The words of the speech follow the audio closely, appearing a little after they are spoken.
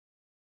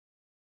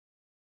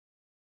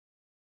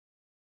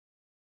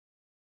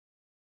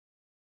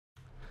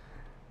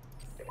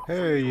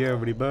Hey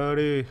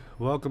everybody,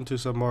 welcome to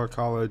some more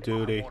Call of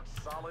Duty.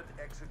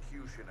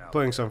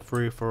 Playing some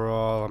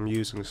free-for-all. I'm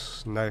using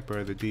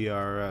Sniper, the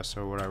DRS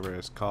or whatever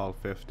it's called,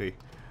 50.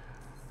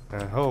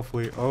 And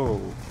hopefully,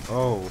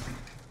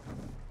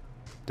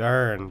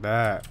 darn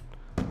that.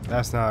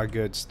 That's not a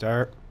good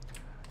start.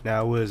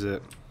 Now is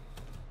it?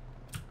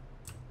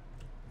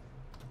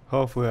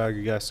 Hopefully I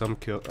can get some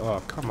kill.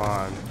 Oh, come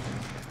on.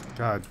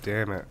 God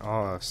damn it.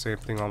 Oh, same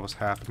thing almost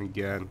happened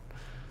again.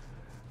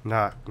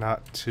 Not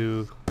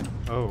too.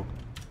 Oh.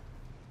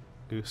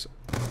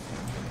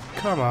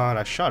 Come on,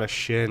 I shot his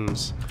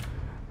shins.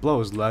 Blow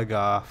his leg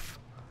off.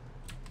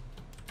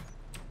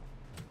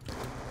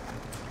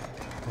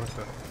 What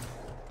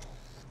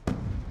the?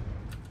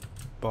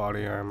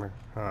 Body armor.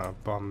 Oh,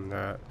 bum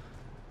that.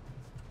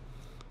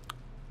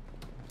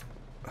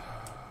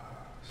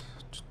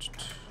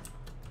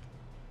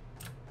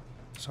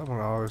 Someone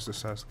always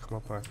decides to come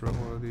up my throat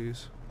one of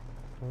these.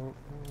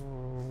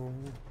 Oh.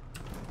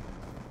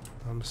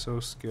 I'm so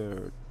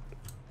scared.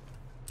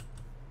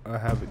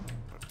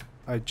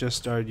 I just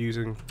started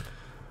using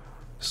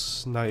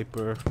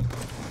Sniper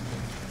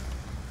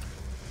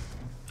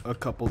a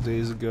couple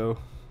days ago,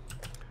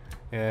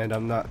 and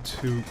I'm not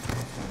too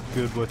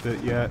good with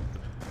it yet.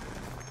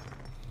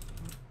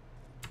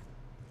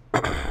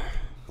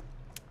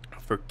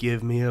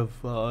 Forgive me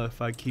if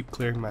I keep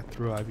clearing my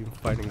throat. I've been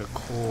fighting a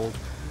cold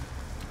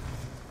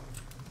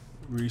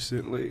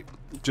recently.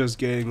 Just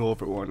getting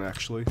over one,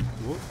 actually.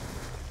 Whoop.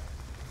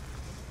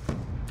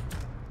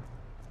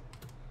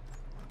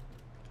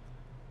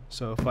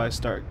 So if I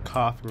start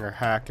coughing or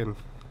hacking,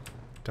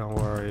 don't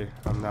worry,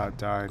 I'm not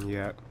dying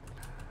yet.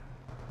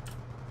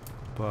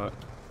 But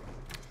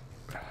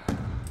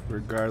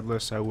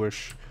regardless, I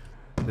wish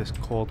this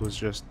cold was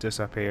just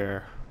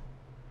disappear.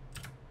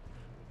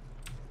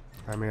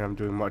 I mean, I'm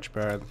doing much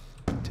better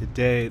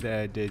today than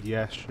I did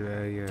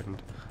yesterday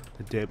and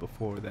the day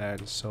before that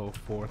and so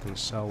forth and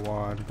so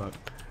on, but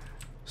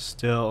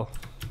still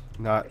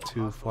not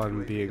too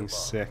fun being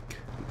sick.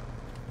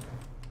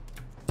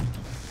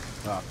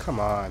 Oh, come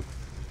on.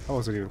 I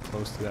wasn't even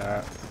close to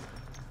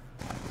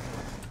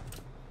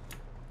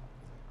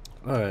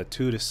that.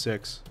 2 to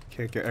 6.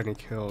 Can't get any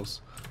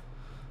kills.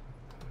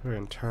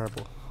 We're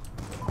terrible.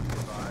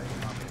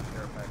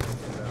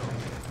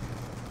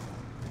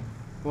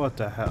 What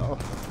the hell?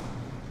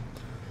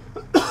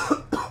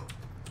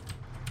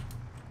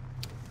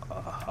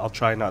 I'll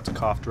try not to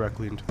cough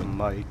directly into the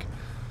mic.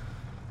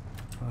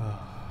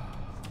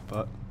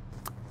 But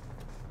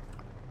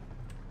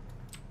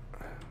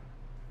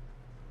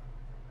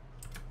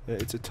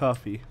it's a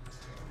toughie.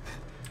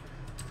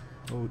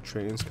 Oh,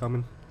 train's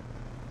coming.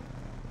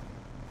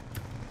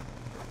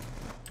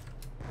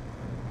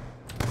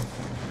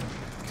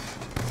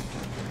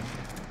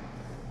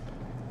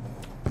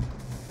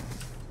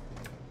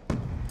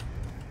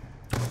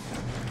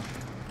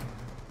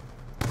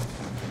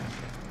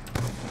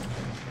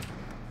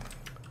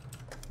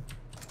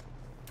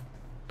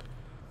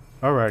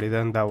 Alrighty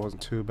then, that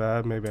wasn't too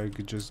bad. Maybe I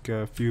could just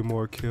get a few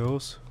more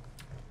kills.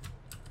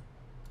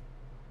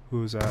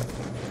 Who's that?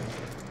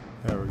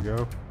 There we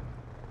go.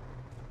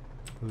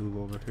 Move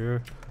over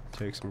here.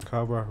 Take some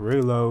cover.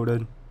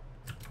 Reloaded.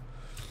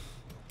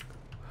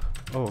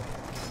 Oh.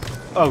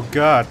 Oh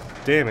god.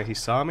 Damn it, he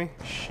saw me?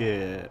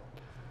 Shit.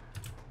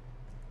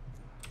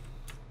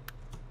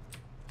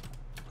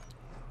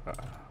 I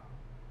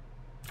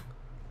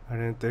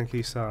didn't think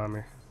he saw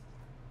me.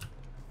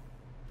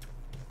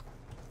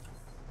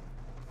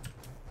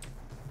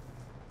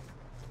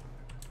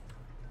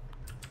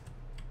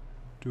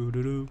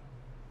 Doo-doo-doo.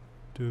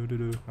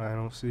 Doo-doo-doo. I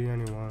don't see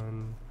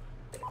anyone.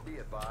 Be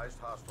advised,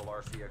 hostile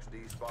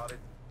RCXD spotted.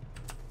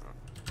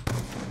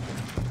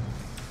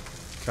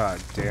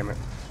 God damn it.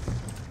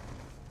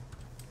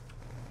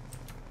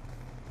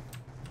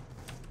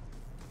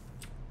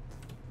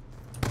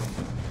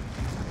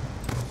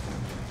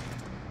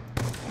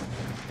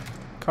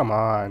 Come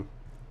on.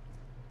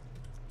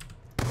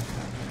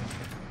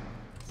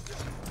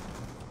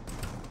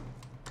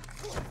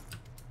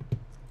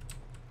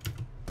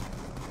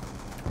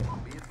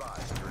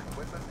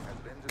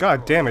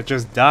 God damn it,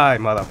 just die,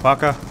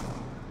 motherfucker.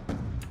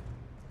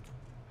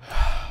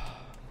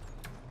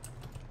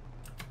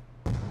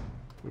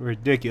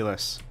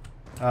 Ridiculous.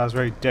 That was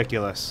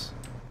ridiculous.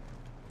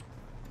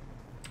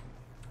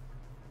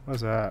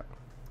 What's that?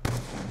 Is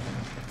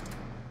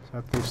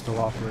that thing still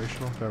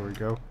operational? There we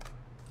go.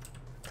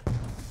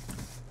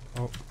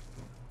 Oh.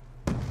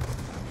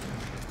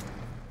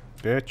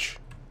 Bitch.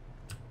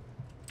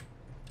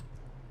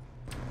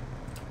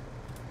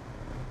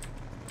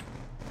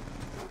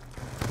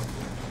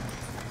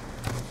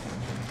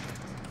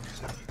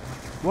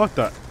 What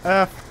the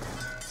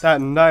F? That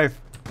knife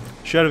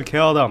should have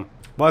killed him.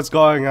 What's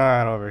going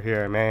on over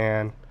here,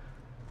 man?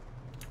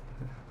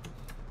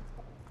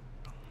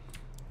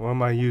 What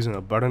am I using?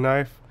 A butter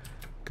knife?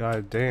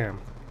 God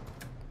damn.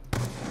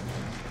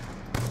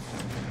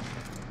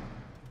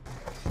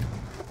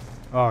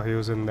 Oh, he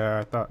was in there.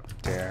 I thought.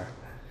 Yeah.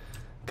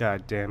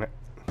 God damn it.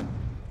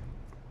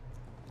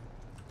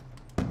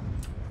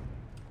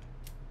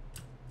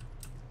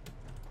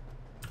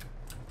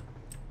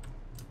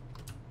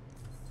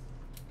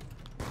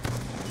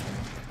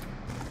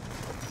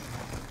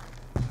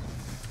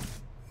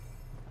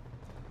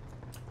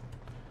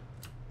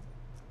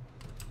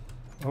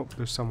 Oh,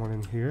 there's someone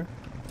in here.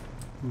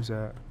 Who's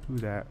that? Who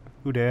that?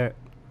 Who that?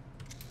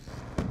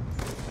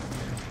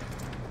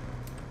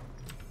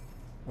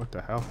 What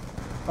the hell?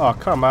 Oh,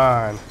 come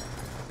on.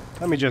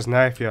 Let me just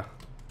knife you.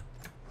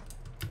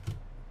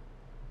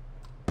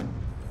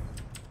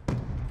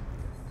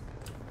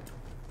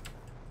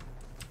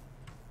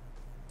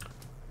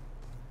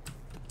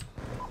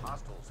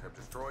 Hostiles have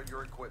destroyed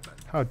your equipment.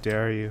 How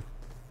dare you?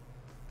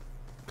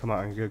 Come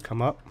on, you gonna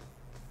come up?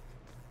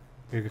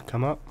 You gonna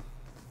come up?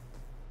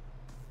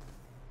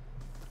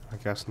 I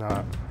guess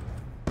not.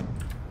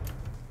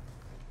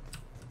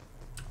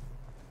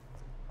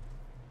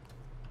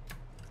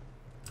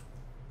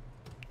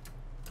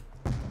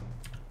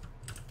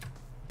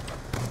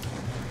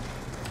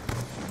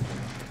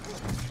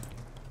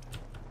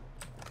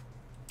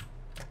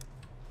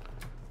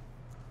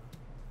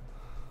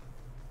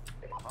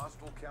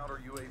 Hostile counter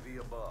UAV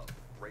above.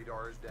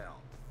 Radar is down.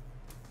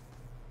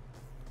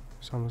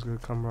 Someone's gonna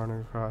come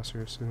running across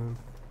here soon.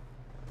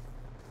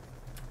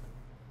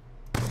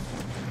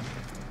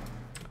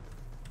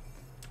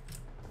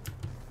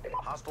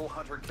 Hostile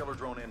hunter killer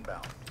drone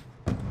inbound.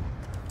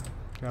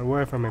 Got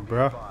away from me, Be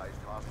bro.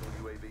 advised, hostile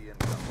UAV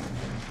incoming.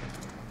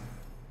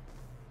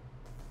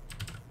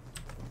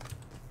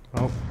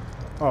 Oh.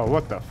 Oh,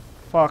 what the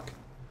fuck?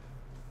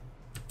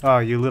 Oh,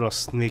 you little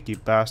sneaky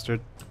bastard.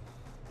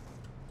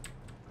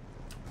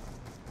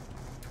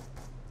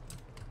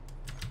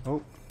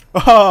 Oh.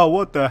 Oh,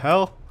 what the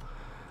hell?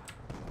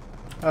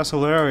 That's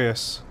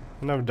hilarious.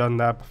 I've never done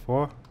that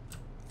before.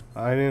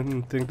 I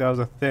didn't think that was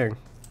a thing.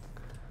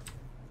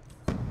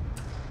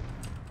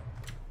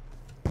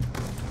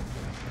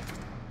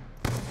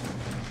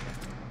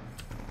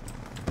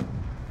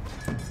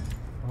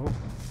 Oh.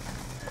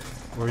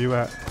 Where you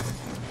at?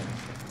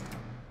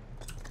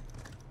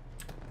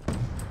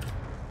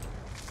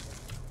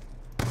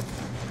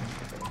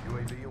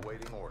 UAV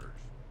awaiting orders.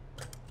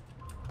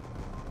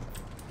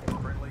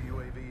 Friendly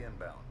UAV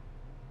inbound.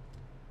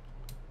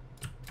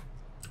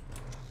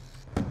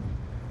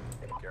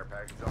 Care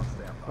package on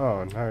standby.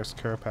 Oh, nice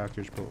care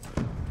package, but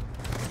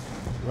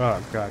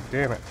oh, god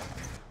damn it.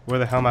 Where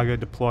the hell am I gonna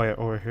deploy it?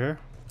 Over here?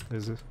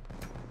 Is it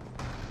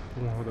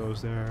one of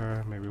those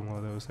there, maybe one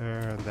of those there,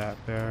 and that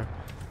there.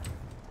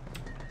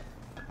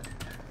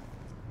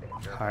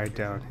 Care Hide package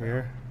down inbound.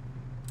 here.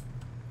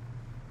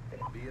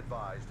 Be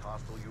advised,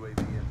 hostile UAV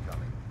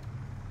incoming.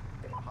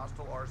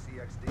 Hostile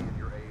RCXD in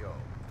your AO.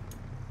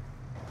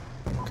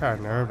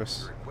 Kinda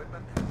nervous. Your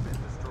equipment has been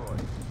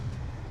destroyed.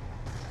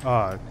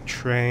 Ah,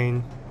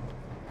 train.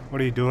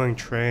 What are you doing,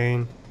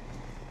 train?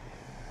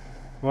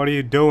 What are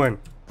you doing?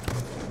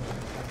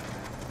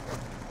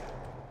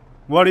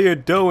 What are you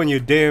doing, you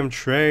damn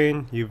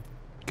train? You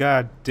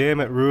god damn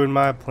it ruined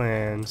my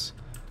plans.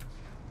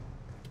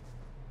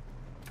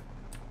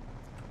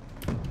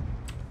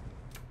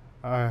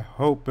 I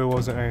hope it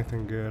wasn't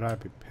anything good. I'd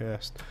be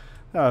pissed.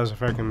 That was a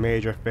freaking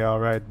major fail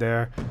right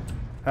there.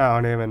 I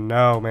don't even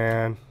know,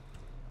 man.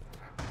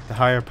 The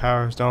higher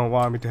powers don't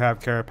want me to have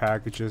care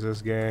packages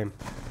this game.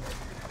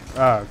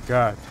 Oh,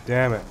 god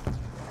damn it.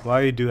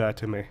 Why you do that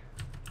to me?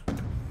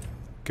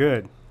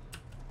 Good.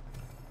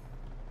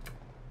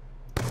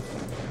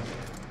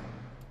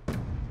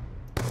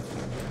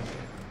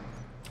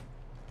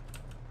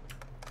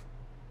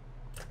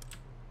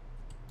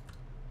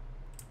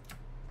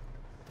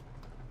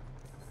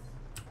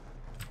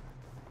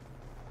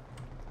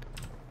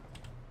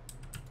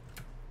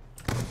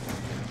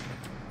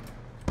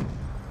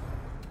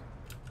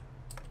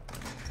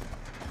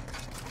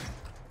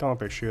 Don't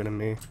be shooting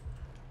me.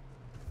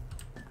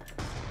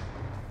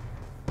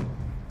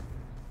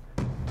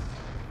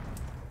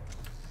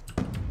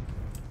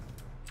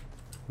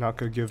 Not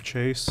gonna give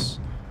chase.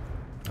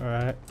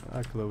 Alright,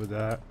 I can live with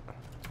that.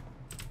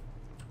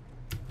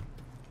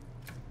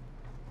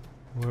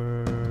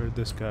 Where'd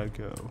this guy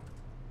go?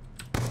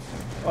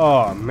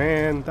 Oh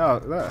man,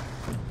 that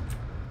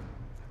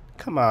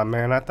come on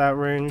man, at that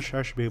range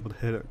I should be able to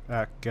hit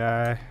that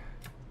guy.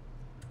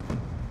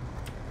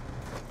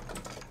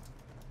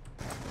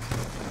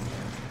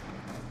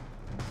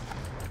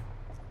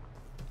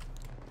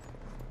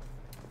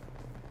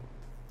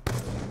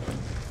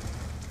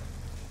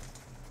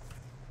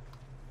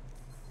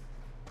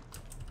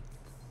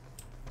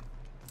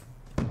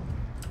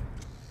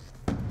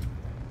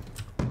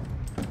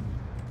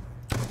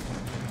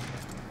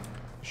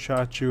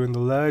 Shot you in the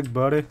leg,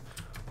 buddy.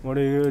 What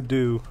are you gonna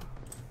do?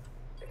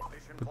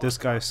 But this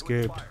guy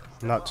escaped.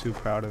 I'm not too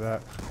proud of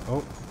that.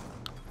 Oh.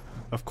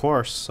 Of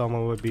course,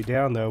 someone would be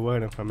down there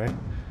waiting for me.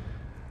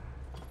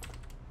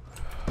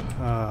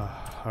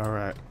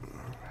 Alright.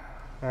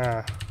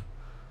 I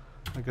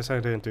guess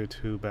I didn't do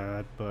too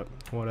bad, but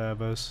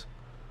whatevers.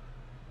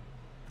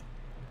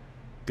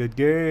 Good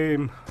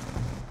game.